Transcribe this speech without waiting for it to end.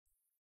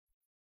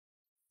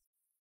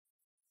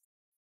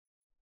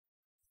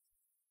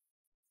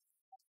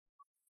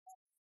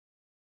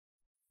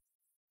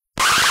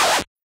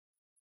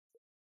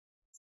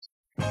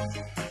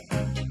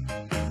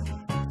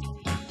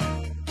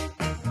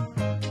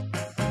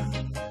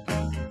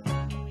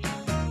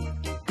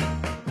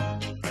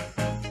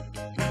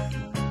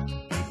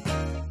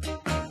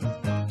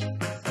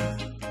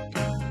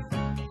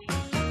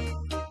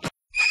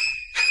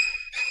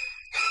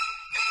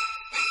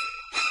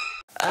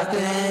I've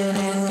been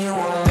in your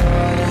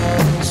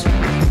waters.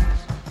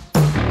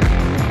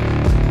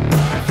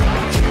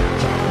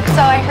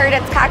 So I heard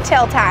it's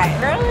cocktail time.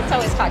 Girl, it's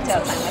always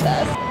cocktail time with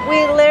us.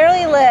 We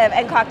literally live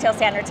in cocktail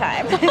standard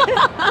time.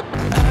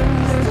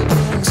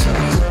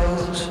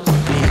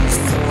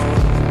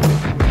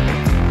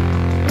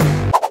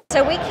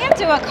 So we can't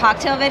do a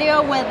cocktail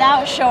video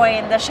without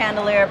showing the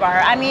Chandelier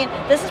Bar. I mean,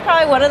 this is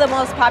probably one of the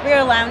most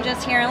popular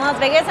lounges here in Las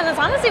Vegas, and it's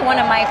honestly one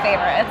of my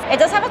favorites. It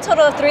does have a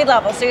total of 3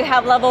 levels. So you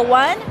have level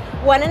 1,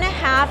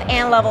 1.5,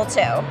 and level 2.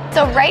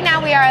 So right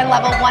now we are on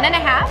level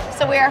 1.5,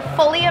 so we are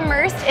fully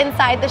immersed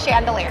inside the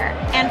chandelier.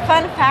 And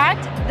fun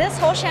fact, this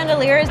whole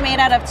chandelier is made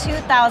out of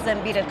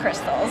 2,000 beaded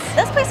crystals.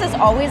 This place is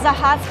always a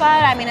hot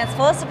spot. I mean, it's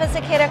full of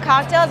sophisticated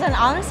cocktails, and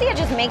honestly, it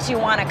just makes you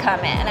want to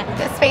come in.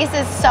 The space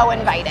is so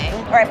inviting.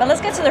 All right, but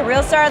let's get to the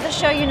real star of the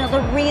show, you know,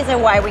 the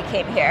reason why we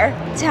came here.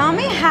 Tell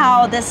me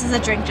how this is a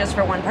drink just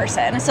for one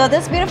person. So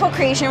this beautiful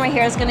creation right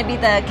here is gonna be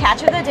the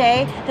catch of the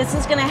day. This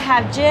is gonna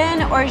have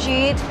gin,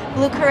 orgeat,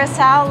 blue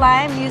curacao,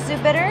 lime,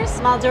 yuzu bitters,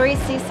 Malduri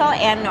sea salt,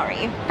 and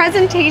nori.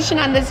 Presentation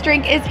on this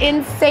drink is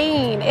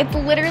insane. It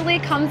literally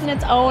comes in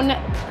its own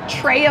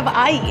tray of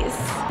ice.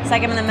 It's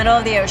like I'm in the middle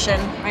of the ocean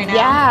right now.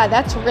 Yeah,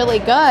 that's really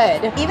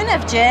good. Even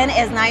if gin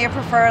is not your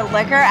preferred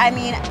liquor, I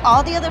mean,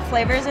 all the other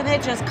flavors in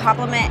it just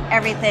complement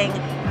everything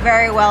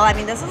very well. I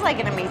mean, this is like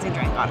an amazing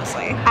drink,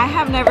 honestly. I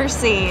have never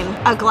seen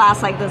a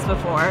glass like this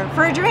before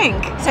for a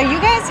drink. So you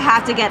guys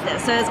have to get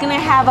this. So it's gonna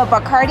have a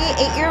Bacardi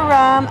 8-year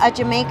rum, a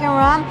Jamaican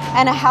rum,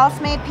 and a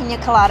house-made pina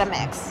colada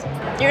mix.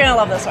 You're gonna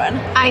love this one.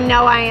 I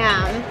know I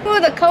am. Ooh,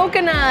 the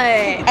coconut.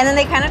 And then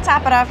they kind of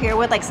top it off here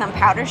with like some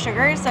powdered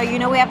sugar, so you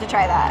know we have to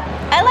try that.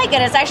 I like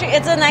it.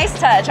 It's a nice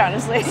touch,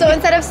 honestly. So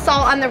instead of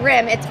salt on the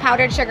rim, it's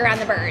powdered sugar on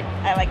the bird.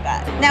 I like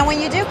that. Now, when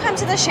you do come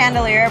to the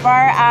Chandelier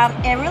Bar,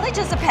 it really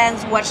just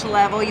depends which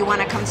level you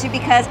want to come to,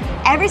 because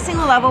every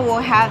single level will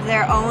have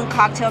their own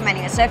cocktail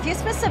menu. So if you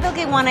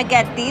specifically want to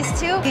get these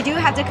two, you do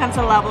have to come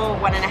to level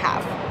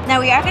 1.5. Now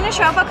we are going to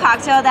show up a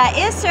cocktail that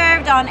is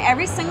served on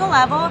every single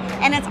level,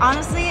 and it's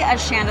honestly a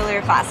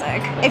Chandelier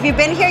classic. If you've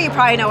been here, you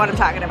probably know what I'm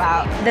talking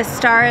about. The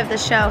star of the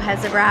show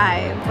has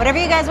arrived. Whatever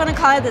you guys want to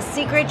call it, the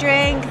secret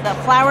drink, the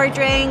flower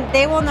drink,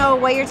 they will know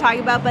what you're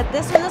talking about, but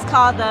this one is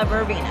called the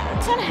verbena.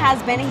 This one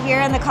has been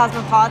here in the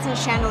Cosmopolitan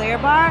Chandelier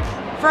Bar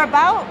for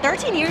about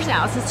 13 years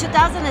now, since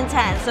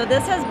 2010. So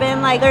this has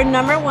been like their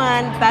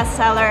 #1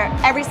 bestseller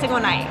every single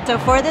night. So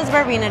for this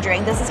verbena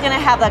drink, this is gonna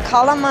have the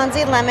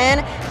calamansi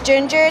lemon,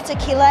 ginger,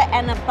 tequila,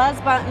 and a buzz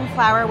button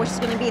flower, which is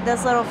gonna be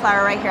this little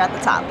flower right here at the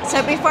top.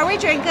 So before we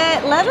drink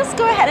it, let us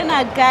go ahead and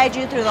guide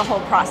you through the whole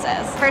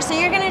process. First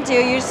thing you're gonna do,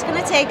 you're just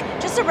gonna take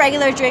just a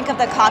regular drink of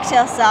the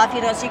cocktail itself,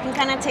 you know, so you can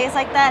kind of taste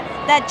like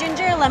that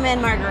ginger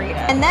lemon margarita.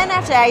 And then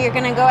after that, you're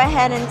gonna go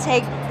ahead and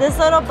take this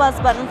little buzz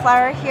button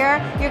flower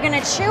here, you're gonna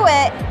chew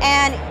it,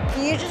 and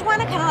you just want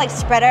to kind of like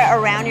spread it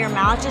around your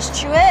mouth. Just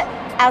chew it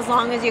as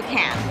long as you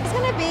can. It's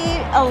going to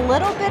be a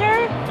little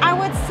bitter, I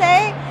would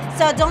say,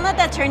 so don't let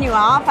that turn you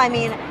off. I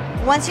mean,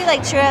 once you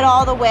like chew it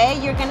all the way,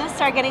 you're going to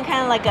start getting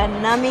kind of like a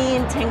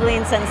numbing,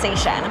 tingling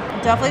sensation.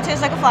 Definitely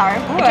tastes like a flower.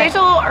 It tastes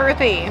a little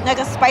earthy. Like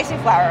a spicy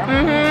flower.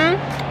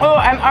 Mm-hmm. Oh,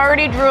 I'm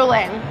already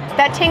drooling.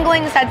 That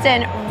tingling sets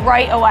in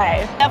right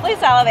away. Definitely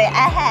salivate.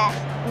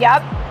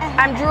 Yep,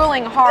 I'm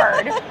drooling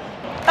hard.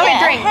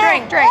 Okay,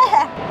 drink.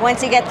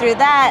 Once you get through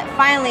that,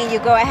 finally you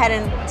go ahead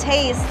and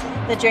taste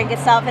the drink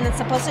itself, and it's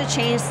supposed to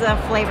change the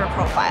flavor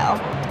profile.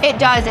 It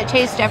does, it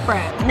tastes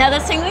different. Now the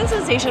tingling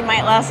sensation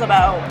might last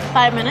about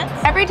 5 minutes.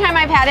 Every time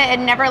I've had it,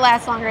 it never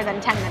lasts longer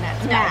than 10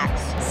 minutes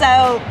max.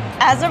 So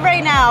as of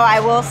right now, I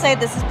will say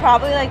this is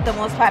probably like the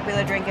most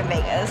popular drink in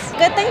Vegas.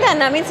 Good thing that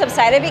numbing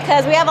subsided,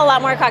 because we have a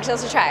lot more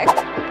cocktails to try.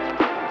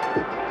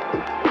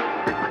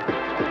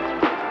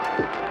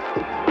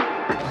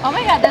 Oh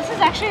my God, this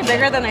is actually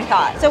bigger than I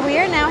thought. So we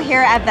are now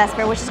here at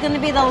Vesper, which is going to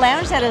be the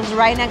lounge that is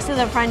right next to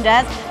the front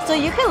desk. So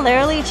you can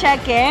literally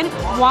check in,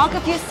 walk a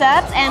few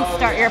steps, and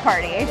start your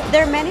party.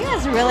 Their menu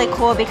is really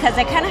cool because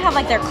they kind of have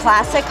like their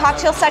classic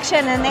cocktail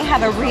section, and they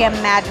have a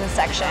reimagined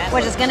section,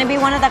 which is going to be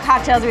one of the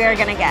cocktails we are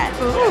going to get.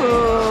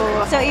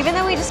 Ooh. So even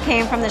though we just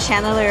came from the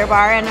Chandelier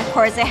Bar, and of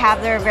course they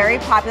have their very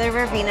popular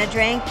verbena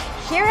drink,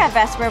 here at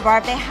Vesper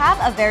Bar, they have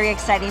a very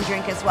exciting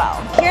drink as well.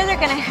 Here they're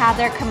gonna have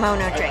their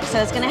kimono drink. So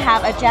it's gonna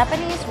have a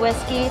Japanese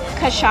whiskey,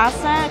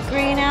 cachaça,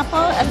 green apple,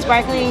 a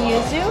sparkling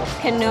yuzu,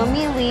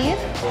 kanomi leaf,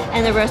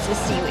 and the roasted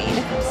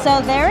seaweed. So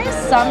there is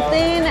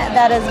something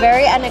that is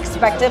very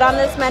unexpected on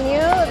this menu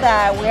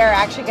that we're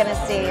actually gonna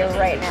see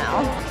right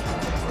now.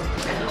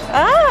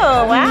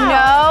 Oh,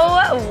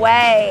 wow. No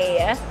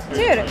way.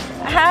 Dude,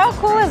 How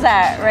cool is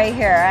that right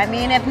here? I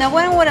mean, if no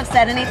one would have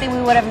said anything,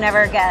 we would have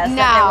never guessed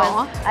that there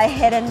was a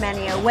hidden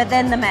menu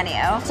within the menu.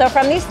 So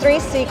from these 3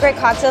 secret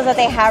cocktails that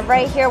they have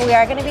right here, we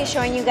are going to be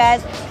showing you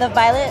guys the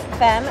Violet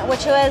Femme,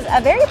 which was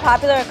a very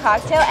popular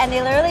cocktail, and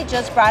they literally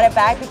just brought it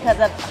back because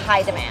of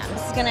high demand.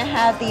 It's going to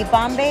have the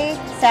Bombay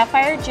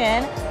Sapphire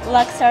Gin,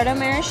 Luxardo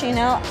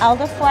Maraschino,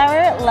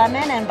 elderflower,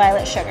 lemon, and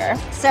violet sugar.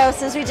 So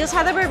since we just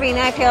had the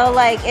verbena, I feel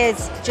like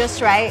it's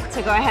just right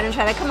to go ahead and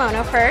try the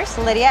kimono first.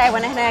 Lydia, I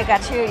went ahead and I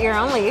got you your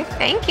own leaf.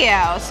 Thank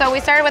you. So we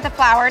started with the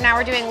flower, now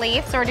we're doing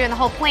leaf, so we're doing the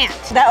whole plant.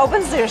 That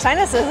opens your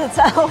sinuses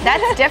itself.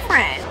 That's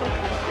different.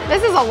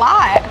 This is a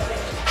lot.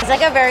 It's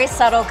like a very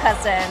subtle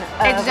cousin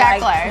of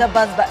like the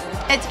buzz button.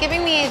 It's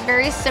giving me a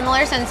very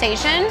similar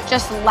sensation,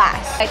 just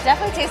less. I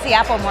definitely taste the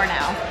apple more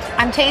now.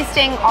 I'm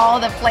tasting all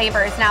the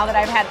flavors now that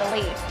I've had the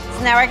leaf.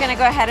 So now we're gonna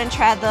go ahead and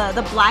try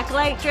the black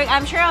light drink.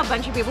 I'm sure a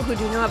bunch of people who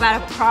do know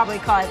about it probably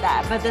call it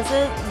that, but this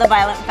is the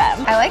Violet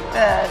Femme. I like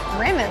the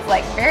rim is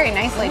like very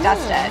nicely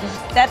dusted.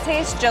 That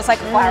tastes just like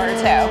flour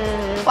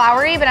too.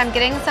 Flowery, but I'm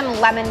getting some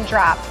lemon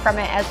drop from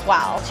it as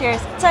well.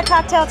 Cheers to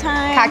cocktail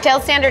time. Cocktail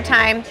standard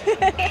time.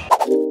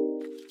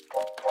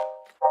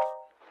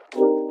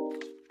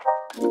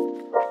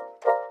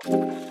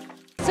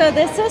 So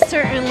this is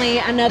certainly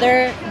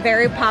another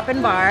very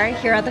poppin' bar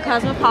here at the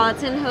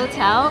Cosmopolitan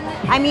Hotel.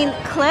 I mean,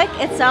 Clique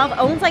itself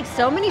owns like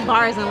so many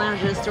bars and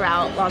lounges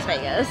throughout Las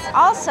Vegas.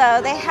 Also,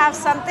 they have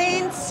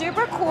something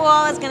super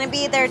cool. It's gonna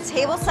be their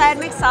tableside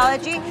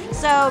mixology.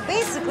 So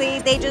basically,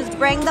 they just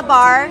bring the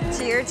bar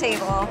to your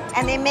table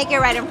and they make it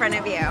right in front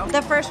of you.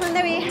 The first one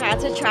that we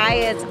had to try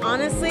is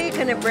honestly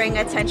gonna bring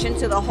attention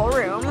to the whole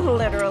room,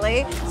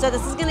 literally. So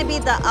this is gonna be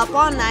the Up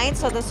All Night.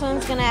 So this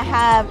one's gonna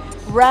have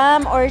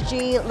rum,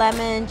 orgeat,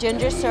 lemon,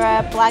 ginger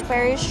syrup,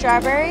 blackberry,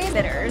 strawberry,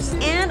 bitters,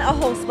 and a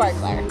whole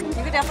sparkler.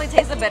 You could definitely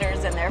taste the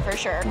bitters in there for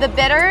sure. The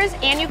bitters,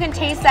 and you can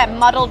taste that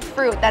muddled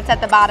fruit that's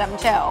at the bottom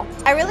too.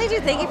 I really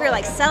do think if you're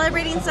like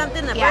celebrating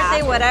something, the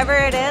birthday, whatever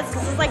it is,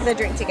 this is like the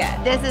drink to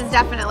get. This is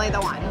definitely the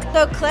one.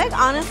 So Clique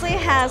honestly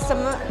has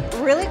some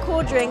really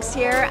cool drinks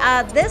here.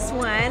 This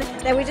one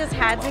that we just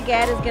had to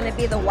get is gonna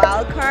be the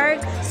wild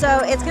card.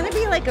 So it's gonna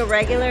be like a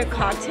regular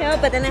cocktail,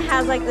 but then it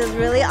has like this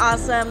really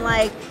awesome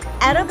like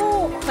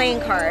edible playing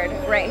card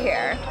right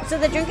here. So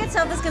the drink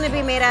itself is going to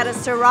be made out of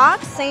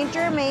Ciroc, Saint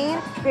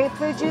Germain,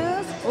 grapefruit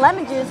juice,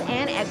 lemon juice,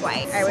 and egg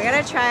white. All right, we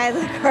gotta try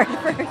the card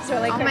first.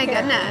 Really quick. Oh my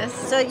goodness.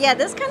 So yeah,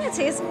 this kind of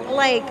tastes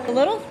like a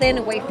little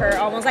thin wafer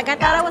almost. Like I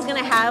thought I was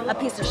gonna have a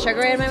piece of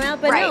sugar in my mouth,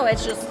 but no,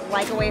 it's just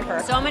like a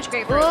wafer. So much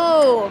grapefruit.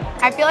 Ooh,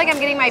 I feel like I'm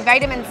getting my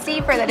vitamin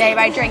C for the day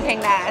by drinking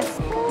this.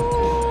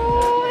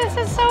 Ooh,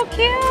 this is so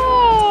cute.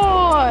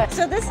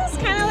 So this is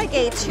kind of like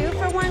a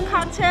 2-for-1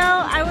 cocktail,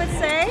 I would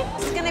say.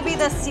 This is gonna be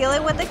the Seal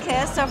It With a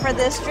Kiss. So for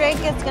this drink,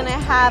 it's gonna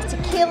have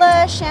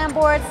tequila,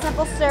 Chambord,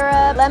 simple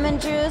syrup, lemon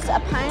juice,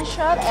 a pine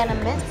shrub, and a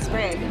mint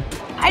sprig.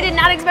 I did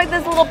not expect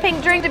this little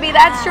pink drink to be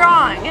that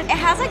strong. It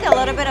has like a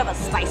little bit of a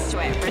spice to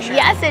it, for sure.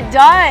 Yes, it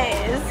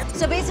does.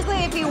 So basically,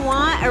 if you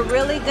want a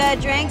really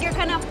good drink, you're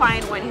gonna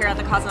find one here at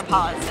the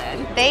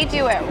Cosmopolitan. They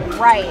do it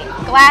right.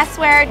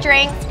 Glassware,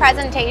 drinks,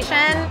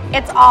 presentation,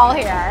 it's all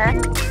here.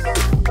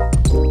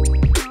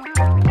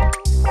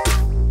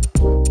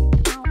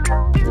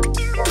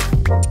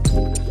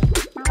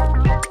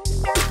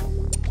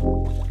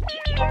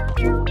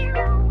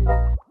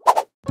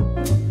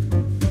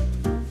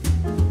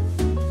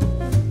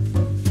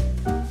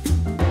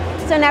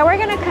 So now we're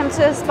gonna come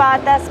to a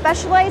spot that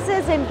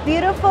specializes in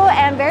beautiful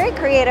and very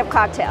creative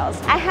cocktails.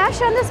 I have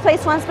shown this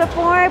place once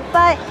before,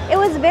 but it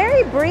was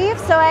very brief,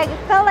 so I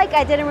felt like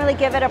I didn't really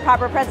give it a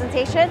proper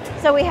presentation,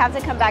 so we have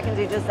to come back and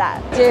do just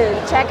that.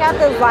 Dude, check out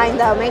this line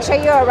though. Make sure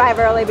you arrive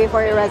early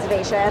before your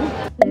reservation.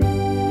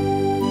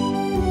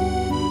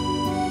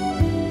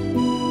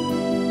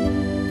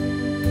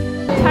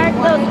 Park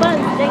those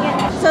buns, dang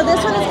it. So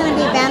this one is going to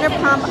be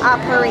Vanderpump à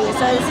Paris.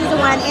 So this is the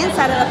one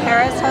inside of the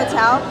Paris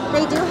Hotel.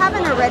 They do have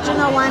an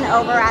original one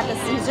over at the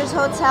Caesars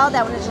Hotel.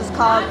 That one is just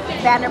called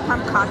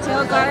Vanderpump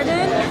Cocktail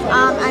Garden.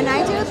 And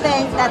I do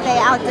think that they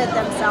outdid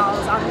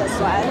themselves on this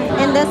one.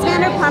 In this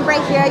Vanderpump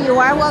right here, you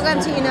are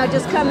welcome to,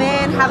 just come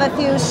in, have a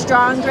few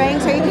strong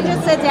drinks, or you can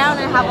just sit down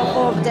and have a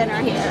full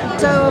dinner here.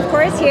 So of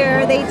course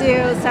here they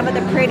do some of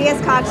the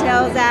prettiest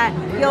cocktails that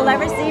you'll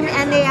ever see,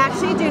 and they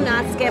actually do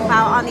not skimp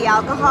out on the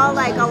alcohol.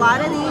 Like a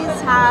lot of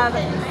these have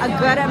a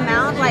good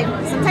amount, like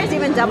sometimes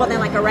even double than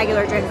like a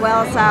regular drink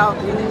will, so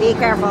be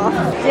careful.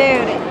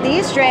 Dude,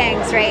 these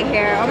drinks right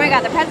here, oh my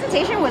god, the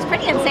presentation was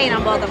pretty insane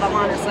on both of them,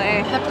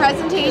 honestly. The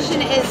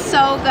presentation is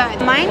so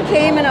good. Mine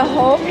came in a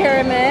whole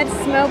pyramid,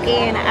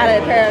 smoking out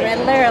of the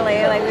pyramid,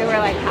 literally, like we were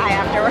like high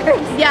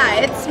afterwards.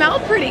 Yeah, it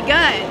smelled pretty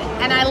good.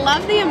 And I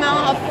love the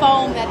amount of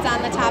foam that's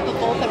on the top of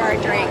both of our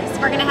drinks.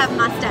 We're gonna have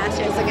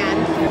mustaches again.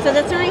 So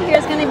this one right here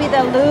is gonna be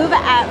the Louvre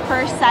at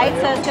First Sight.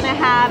 So it's gonna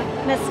have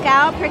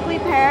mezcal, prickly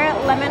pear,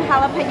 lemon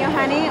jalapeno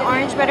honey,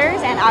 orange bitters,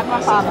 and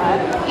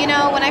aquafaba.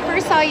 When I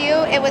first saw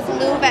you, it was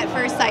Louvre at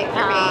First Sight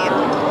for me.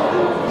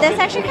 This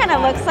actually kind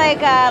of looks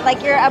like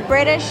you're a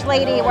British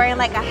lady wearing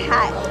like a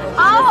hat.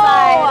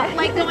 Oh,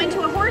 like going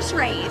to a horse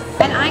race.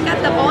 And I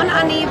got the Bon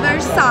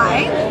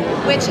Anniversaire,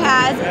 which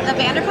has the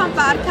Vanderpump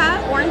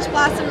vodka, orange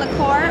blossom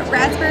liqueur,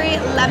 raspberry,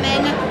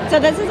 lemon. So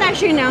this is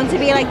actually known to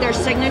be like their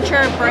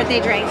signature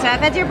birthday drink. So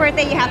if it's your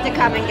birthday, you have to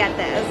come and get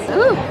this.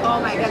 Ooh. Oh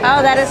my goodness.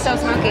 Oh, that is so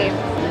smoky.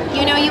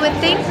 You know, you would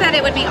think that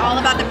it would be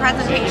all about the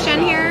presentation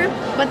here,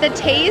 but the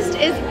taste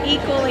is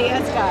equally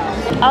as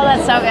good. Oh,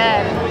 that's so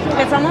good.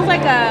 It's almost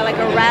like a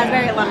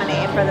raspberry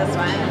lemonade for this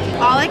one.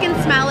 All I can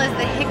smell is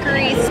the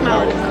hickory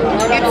smoke.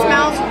 It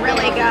smells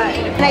really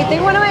good. And I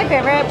think one of my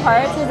favorite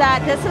parts is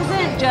that this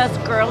isn't just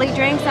girly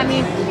drinks. I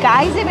mean,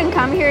 guys even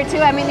come here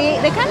too. I mean,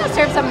 they kind of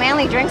serve some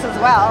manly drinks as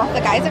well. The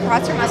guys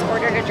across from us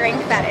ordered a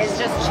drink that is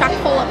just chock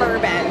full of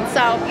bourbon.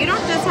 So you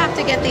don't just have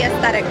to get the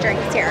aesthetic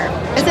drinks here.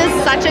 This is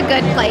such a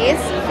good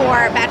place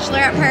for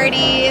bachelorette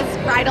parties,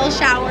 bridal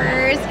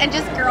showers, and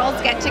just girls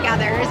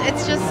get-togethers.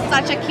 It's just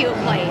such a cute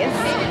place.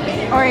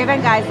 Or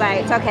even guys'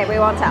 nights. Okay, we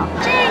won't tell.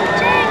 Drink,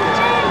 drink,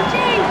 drink,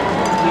 drink.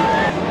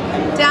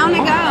 Down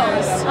it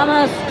goes.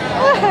 Almost.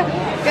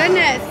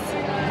 Goodness.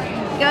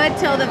 Good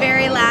till the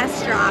very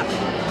last drop.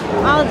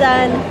 All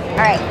done. All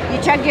right,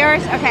 you checked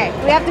yours? Okay,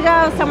 we have to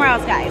go somewhere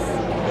else, guys.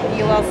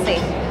 You will see.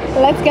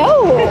 Let's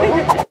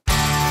go.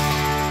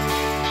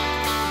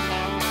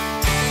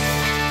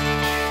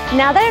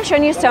 Now that I've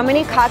shown you so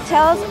many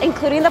cocktails,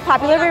 including the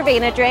popular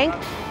verbena drink,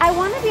 I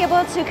want to be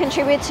able to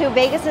contribute to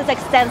Vegas's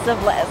extensive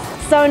list.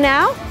 So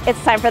now,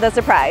 it's time for the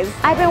surprise.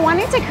 I've been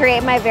wanting to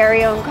create my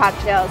very own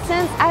cocktail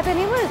since I've been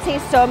able to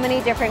taste so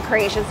many different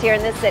creations here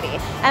in this city.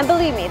 And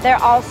believe me,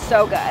 they're all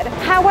so good.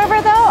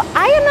 However though,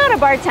 I am not a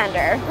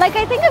bartender. Like,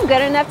 I think I'm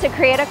good enough to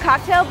create a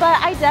cocktail,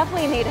 but I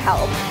definitely need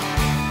help.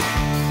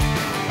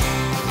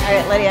 All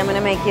right, Letty, I'm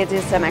gonna make you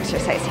do some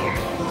exercise here.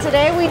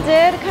 Today we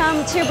did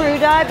come to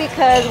BrewDog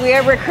because we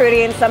are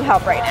recruiting some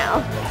help right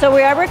now. So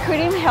we are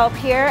recruiting help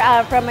here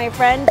from my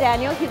friend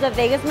Daniel. He's a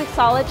Vegas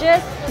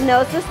mixologist,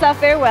 knows the stuff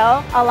very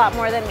well, a lot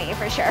more than me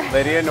for sure.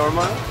 Letty and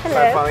Norma, hello.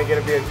 so I finally get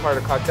to be a part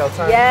of cocktail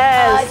time?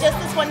 Yes. Just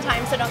this one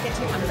time, so don't get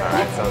too comfortable. All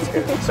right, sounds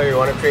good. So you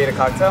want to create a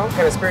cocktail? What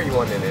kind of spirit you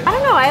want in it? I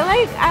don't know, I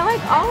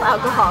like all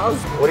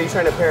alcohols. What are you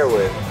trying to pair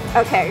with?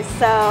 Okay,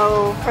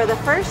 so for the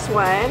first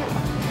one,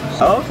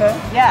 Oh, okay.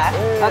 yeah.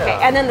 Yeah. Okay,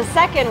 and then the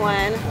second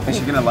one, Is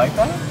she gonna like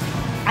that?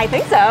 I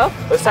think so.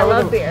 Let's I start with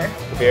love the beer.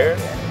 Beer?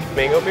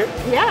 Mango beer?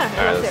 Yeah,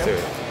 All right, let's do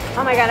it.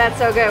 Oh my God, that's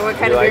so good. What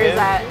kind You of like beer it? is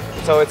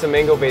that? So it's a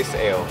mango-based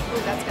ale. Ooh,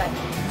 that's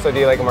good. So do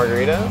you like a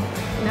margarita?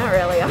 Not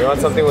really. You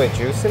want something with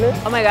juice in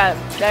it? Oh my God,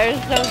 that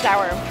is so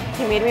sour.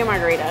 He made me a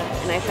margarita,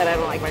 and I said I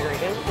don't like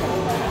margaritas.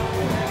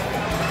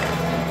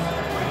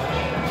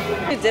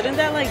 Didn't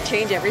that like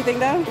change everything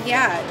though?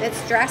 Yeah,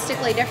 it's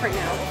drastically different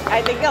now.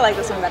 I think I like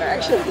this one better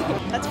actually.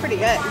 That's pretty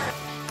good.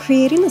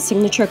 Creating a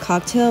signature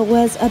cocktail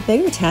was a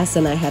bigger task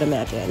than I had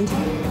imagined.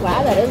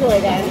 Wow, that is really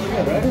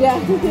good.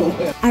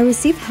 Yeah. I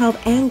received help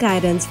and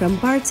guidance from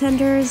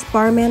bartenders,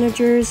 bar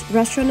managers,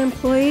 restaurant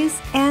employees,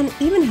 and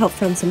even help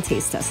from some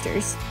taste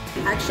testers.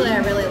 Actually, I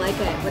really like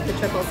it with the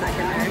triple sec in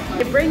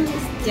there. It brings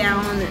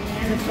down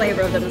the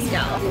flavor of the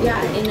mezcal.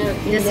 Yeah,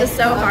 this is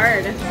so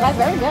hard. That's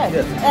very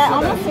good. It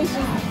almost tastes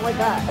just like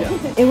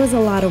that. It was a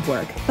lot of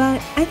work,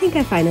 but I think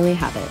I finally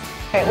have it.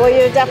 Okay, well,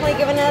 you've definitely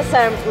given us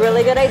some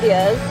really good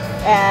ideas,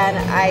 and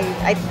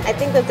I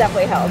think this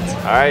definitely helped.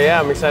 All right,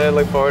 yeah, I'm excited to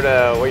look forward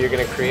to what you're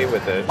gonna create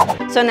with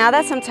it. So now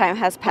that some time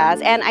has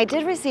passed, and I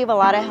did receive a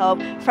lot of help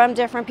from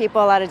different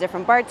people, a lot of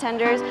different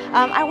bartenders,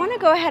 I want to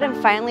go ahead and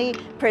finally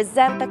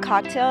present the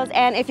cocktails.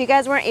 And if you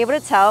guys weren't able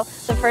to tell,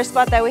 the first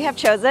spot that we have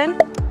chosen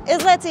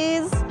is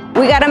Letty's.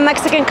 We got a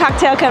Mexican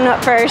cocktail coming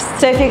up first.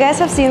 So if you guys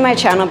have seen my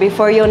channel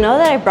before, you'll know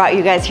that I brought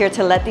you guys here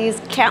to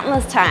Letty's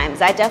countless times.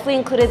 I definitely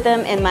included them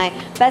in my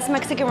best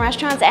Mexican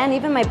restaurants and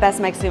even my best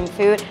Mexican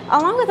food,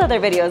 along with other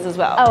videos as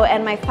well. Oh,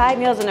 and my 5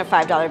 meals under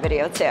 $5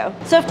 video too.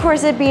 So of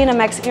course, it being a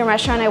Mexican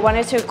restaurant, I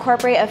wanted to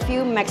incorporate a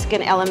few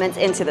Mexican elements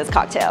into this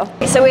cocktail.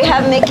 So we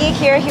have Mickey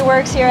here, he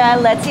works here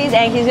at Letty's,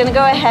 and he's gonna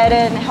go ahead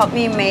and help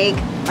me make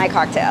my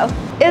cocktail.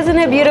 Isn't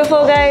it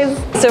beautiful, guys?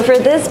 So for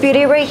this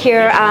beauty right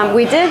here,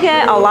 we did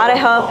get a lot of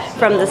help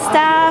from the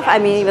staff. I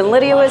mean, even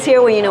Lydia was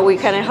here when, we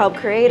kind of helped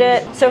create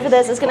it. So for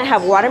this, it's gonna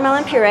have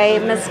watermelon puree,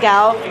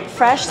 mezcal,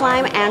 fresh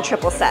lime, and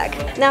triple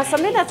sec. Now,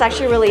 something that's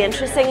actually really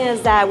interesting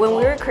is that when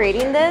we were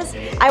creating this,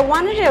 I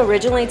wanted it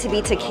originally to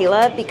be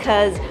tequila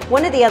because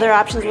one of the other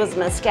options was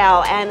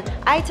mezcal, and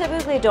I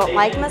typically don't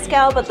like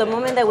mezcal, but the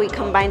moment that we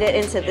combined it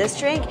into this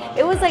drink,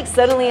 it was like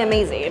suddenly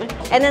amazing.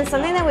 And then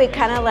something that we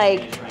kind of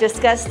like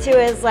discussed too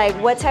is like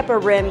what type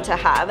of rim to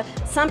have.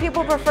 Some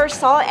people prefer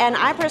salt, and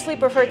I personally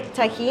prefer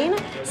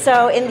tajin.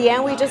 So in the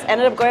end, we just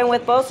ended up going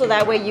with both, so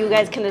that way you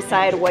guys can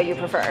decide what you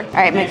prefer. All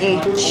right,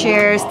 Mickey,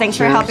 cheers. Thanks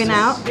for helping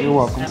out. You're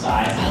welcome. Oh,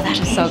 that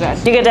is so good.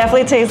 You can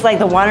definitely taste like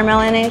the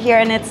watermelon in here,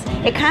 and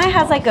it kind of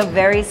has like a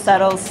very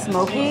subtle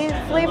smoky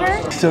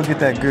flavor. Still get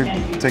that good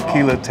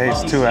tequila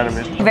taste too out of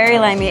it. Very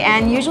limey,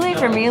 and usually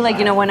for me, like,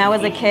 when I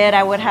was a kid,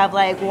 I would have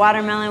like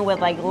watermelon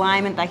with like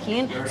lime and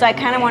tajin, so I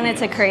kind of wanted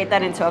to create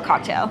that into a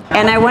cocktail.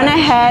 And I went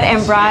ahead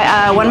and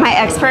brought one of my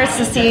experts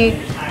to see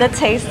the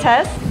taste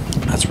test.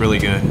 That's really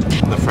good.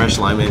 The fresh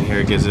lime in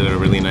here gives it a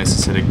really nice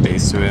acidic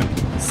base to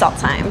it. Salt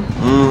time.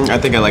 I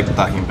think I like the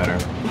tahini better.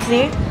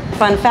 See?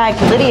 Fun fact,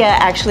 Lydia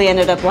actually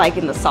ended up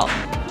liking the salt.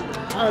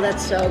 Oh,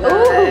 that's so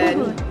good.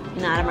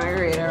 Ooh. Not a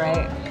margarita,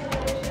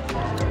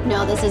 right?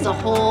 No, this is a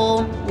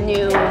whole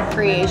new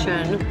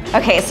creation.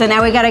 Okay, so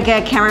now we gotta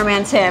get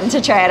cameraman Tim to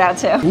try it out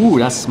too. Ooh,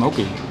 that's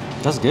smoky.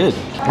 That's good.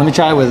 Let me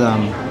try it with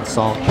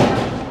salt.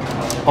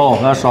 Oh,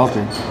 that's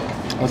salty.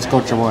 Let's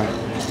go chamoy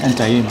and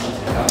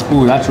tahini.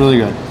 Ooh, that's really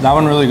good. That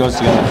one really goes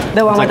together.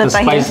 The one it's like with the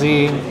tahini?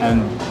 spicy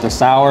and the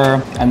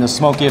sour and the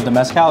smoky of the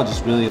mezcal,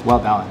 just really well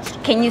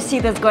balanced. Can you see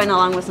this going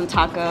along with some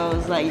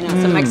tacos, like, you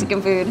know, some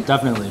Mexican food?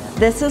 Definitely.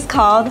 This is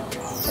called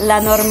La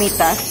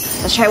Normita.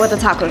 Let's try it with the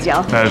tacos,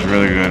 y'all. That is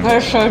really good.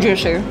 They're so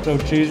juicy. So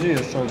cheesy,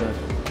 it's so good.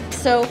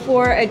 So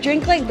for a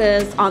drink like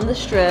this on the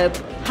strip,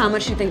 how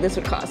much do you think this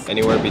would cost?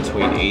 Anywhere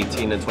between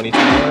 $18 and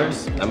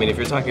 $22. I mean, if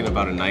you're talking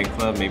about a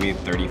nightclub, maybe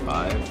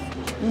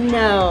 35.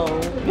 No.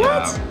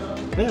 What?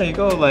 Yeah, you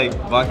go like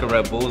vodka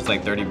Red Bull's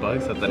like 30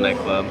 bucks at the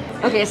nightclub.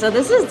 Okay, so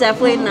this is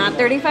definitely not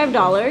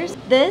 $35.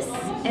 This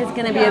is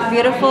gonna be a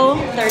beautiful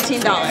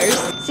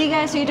 $13. See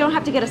guys, so you don't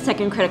have to get a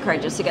second credit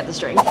card just to get this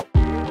drink.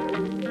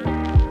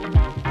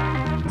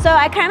 So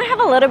I kind of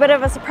have a little bit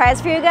of a surprise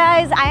for you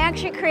guys. I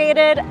actually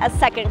created a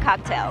second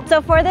cocktail.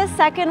 So for this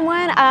second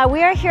one,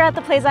 we are here at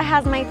the place that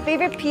has my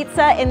favorite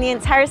pizza in the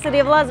entire city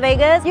of Las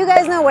Vegas. You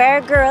guys know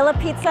where? Gorilla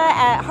Pizza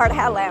at Hard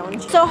Hat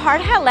Lounge. So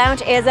Hard Hat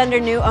Lounge is under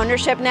new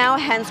ownership now,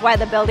 hence why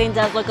the building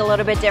does look a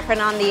little bit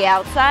different on the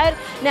outside.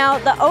 Now,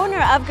 the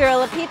owner of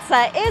Gorilla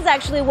Pizza is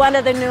actually one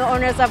of the new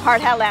owners of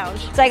Hard Hat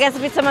Lounge. So I guess the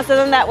pizza must have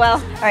done that well.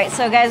 All right,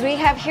 so guys, we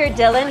have here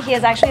Dylan. He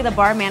is actually the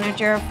bar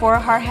manager for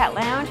Hard Hat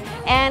Lounge,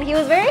 and he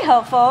was very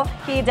helpful.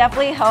 He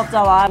definitely helped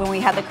a lot when we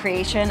had the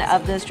creation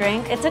of this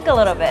drink. It took a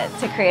little bit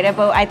to create it,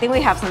 but I think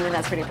we have something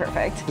that's pretty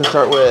perfect. We'll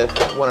start with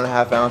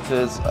 1.5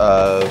 ounces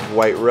of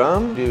white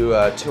rum, do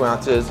 2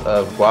 ounces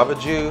of guava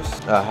juice,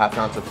 a ½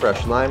 ounce of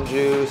fresh lime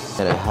juice,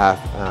 and a ½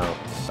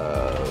 ounce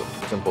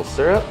of simple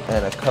syrup,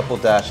 and a couple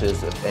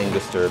dashes of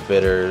Angostura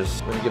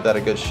bitters. We're gonna give that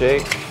a good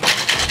shake.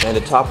 And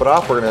to top it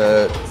off, we're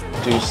gonna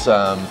do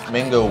some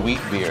mango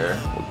wheat beer.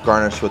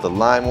 Garnish with a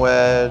lime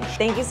wedge.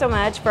 Thank you so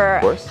much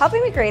for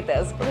helping me create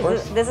this.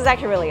 This is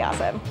actually really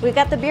awesome. We've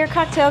got the beer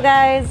cocktail,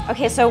 guys.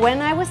 Okay, so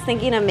when I was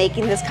thinking of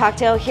making this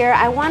cocktail here,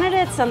 I wanted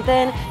it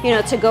something, you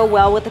know, to go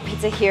well with the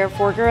pizza here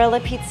for Gorilla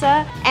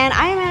Pizza. And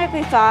I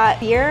automatically thought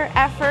beer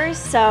at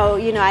first. So,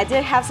 you know, I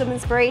did have some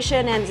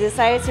inspiration and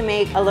decided to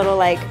make a little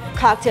like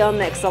cocktail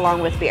mix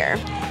along with beer.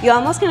 You're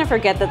almost gonna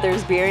forget that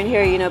there's beer in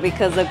here, you know,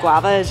 because the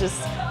guava is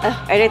just,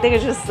 I think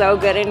it's just so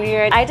good in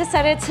here. I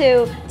decided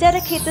to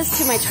dedicate this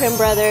to my twin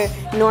brother,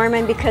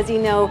 Norman, because, you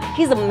know,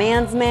 he's a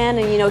man's man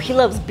and, you know, he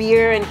loves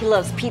beer and he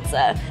loves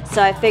pizza.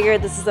 So I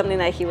figured this is something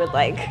that he would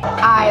like.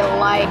 I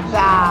like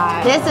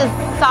that. This is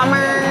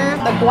summer,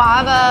 the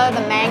guava,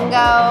 the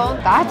mango.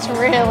 That's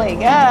really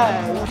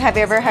good. Have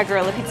you ever had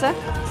Gorilla Pizza?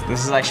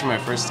 This is actually my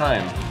first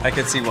time. I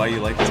could see why you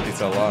like this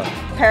pizza a lot.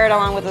 Pair it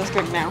along with this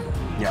drink now.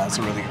 Yeah, it's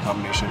a really good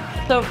combination.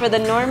 So for the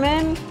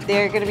Norman,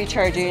 they're gonna be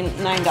charging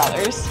 $9.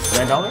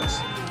 $9?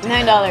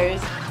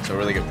 $9. It's a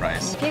really good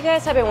price. If you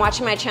guys have been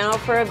watching my channel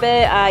for a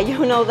bit,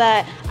 you know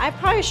that I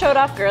probably showed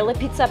off Gorilla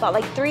Pizza about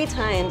like 3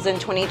 times in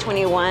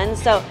 2021.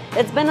 So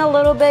it's been a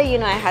little bit, you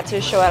know, I had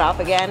to show it off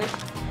again,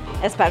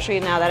 especially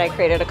now that I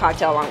created a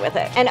cocktail along with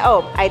it. And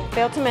oh, I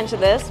failed to mention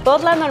this.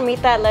 Both La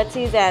Normita at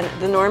Letty's and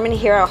the Norman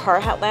here at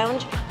Hard Hat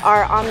Lounge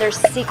are on their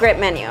secret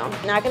menu.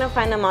 You're not gonna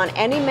find them on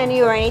any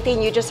menu or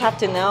anything. You just have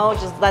to know,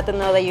 just let them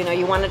know that, you know,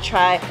 you wanna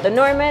try the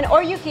Norman,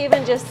 or you can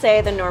even just say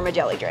the Norma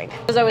jelly drink.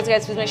 As always,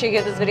 guys, please make sure you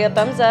give this video a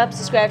thumbs up,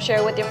 subscribe, share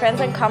it with your friends,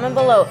 and comment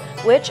below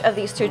which of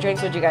these 2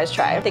 drinks would you guys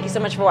try. Thank you so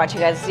much for watching,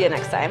 guys. See you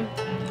next time.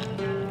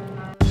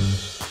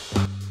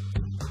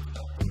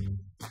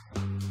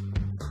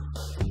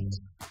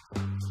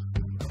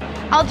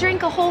 I'll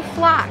drink a whole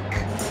flock.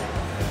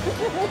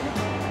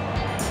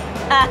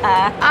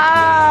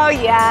 Oh,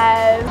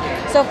 yes.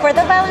 So for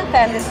the Violent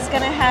Femme, this is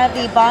gonna have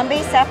the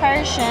Bombay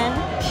Sapphire Shin.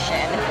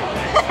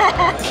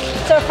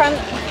 So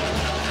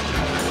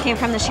came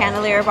from the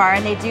Chandelier Bar,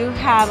 and they do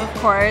have, of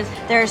course,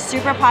 their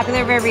super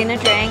popular verbena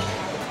drink.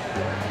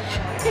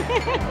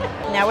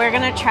 Now we're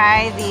gonna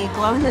try the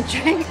glow in the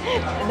drink.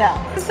 No.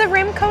 Is the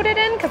rim coated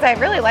in? Because I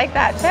really like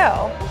that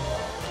too.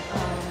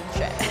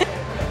 Shit.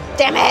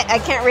 Damn it, I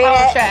can't read it.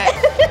 Oh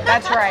shit,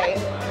 that's right.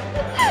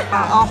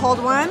 I'll hold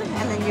one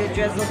and then you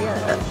drizzle the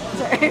other.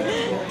 Sorry.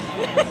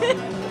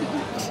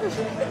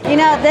 You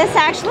know, this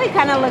actually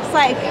kind of looks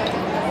like,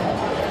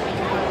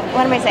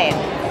 what am I saying?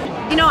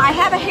 You know, I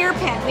have a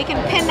hairpin. We can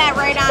pin that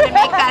right on and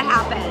make that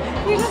happen.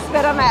 You just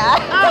spit on my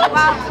ass. Oh,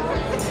 wow.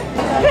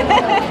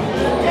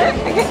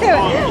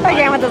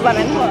 Again with the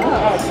lemon.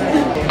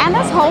 And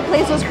this whole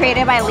place was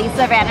created by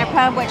Lisa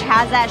Vanderpump, which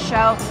has that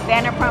show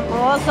Vanderpump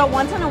Rules. So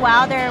once in a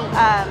while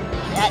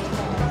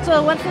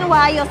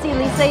you'll see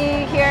Lisa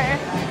here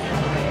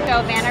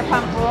show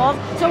Vanderpump Rules.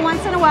 So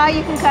once in a while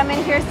you can come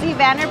in here, see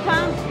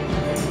Vanderpump.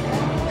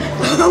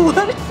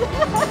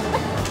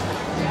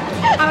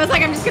 I was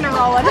like, I'm just gonna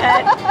roll with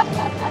it.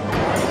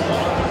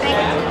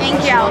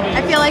 Thank you.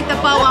 I feel like the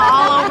boa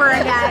all over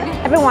again.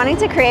 I've been wanting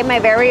to create my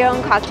very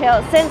own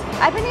cocktail since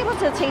I've been able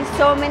to taste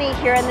so many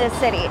here in this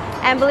city.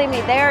 And believe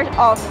me, they are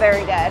all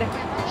very good.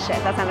 Shit,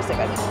 that sounded so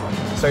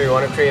good. So you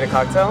want to create a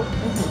cocktail?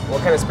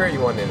 What kind of spirit you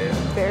want in it?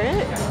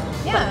 Spirit?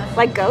 Yeah.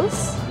 Like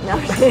ghosts? No.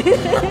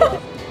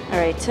 All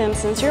right, Tim,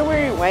 since you're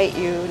wearing white,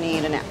 you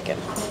need a napkin.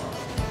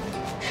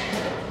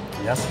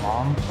 Yes,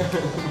 Mom.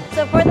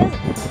 So for this,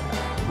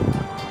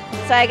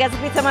 so I guess the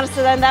pizza must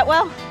have done that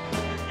well.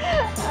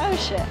 Oh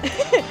shit.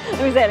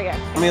 Let me say it again.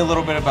 Tell me a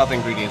little bit about the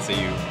ingredients that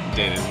you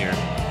did in here.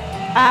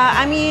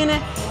 I mean,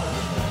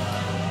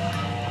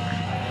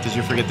 Did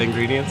you forget the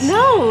ingredients?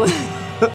 no.